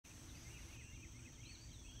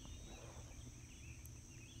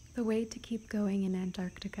The way to keep going in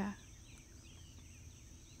Antarctica.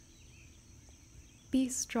 Be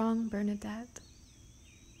strong, Bernadette.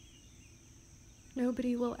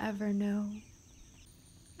 Nobody will ever know.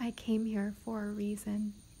 I came here for a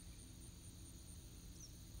reason.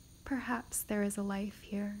 Perhaps there is a life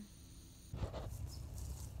here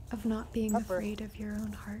of not being afraid of your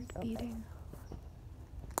own heart beating.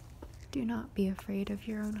 Do not be afraid of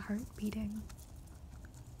your own heart beating.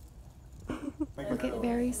 Look at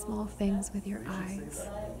very small things with your eyes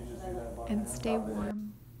and stay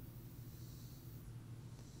warm.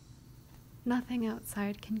 Nothing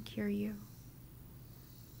outside can cure you,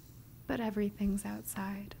 but everything's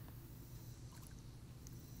outside.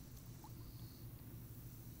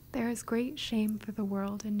 There is great shame for the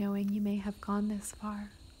world in knowing you may have gone this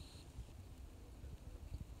far.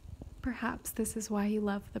 Perhaps this is why you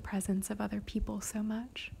love the presence of other people so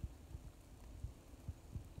much.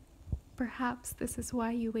 Perhaps this is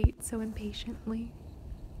why you wait so impatiently.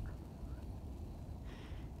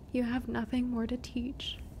 You have nothing more to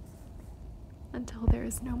teach until there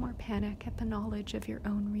is no more panic at the knowledge of your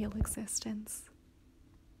own real existence.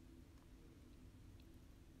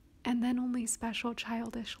 And then only special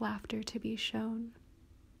childish laughter to be shown.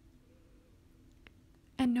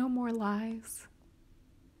 And no more lies.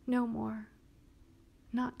 No more.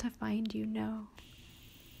 Not to find you, no.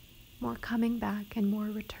 More coming back and more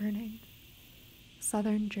returning.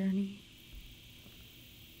 Southern journey.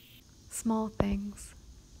 Small things.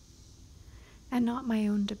 And not my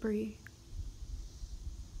own debris.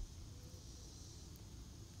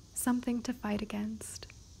 Something to fight against.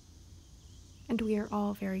 And we are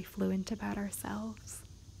all very fluent about ourselves.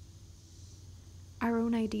 Our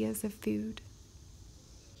own ideas of food.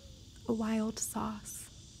 A wild sauce.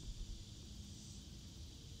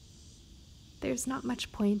 There's not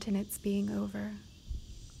much point in its being over,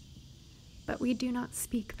 but we do not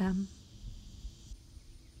speak them.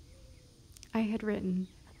 I had written,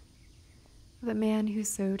 the man who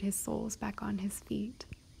sewed his soles back on his feet.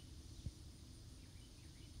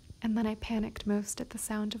 And then I panicked most at the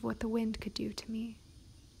sound of what the wind could do to me.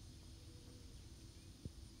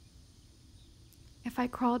 If I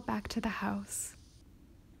crawled back to the house,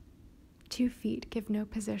 2 feet give no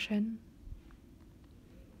position.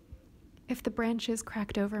 If the branches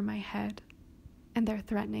cracked over my head, and they're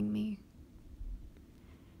threatening me.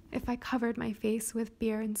 If I covered my face with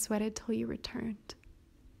beer and sweated till you returned.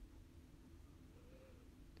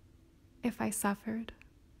 If I suffered,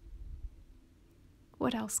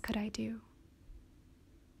 what else could I do?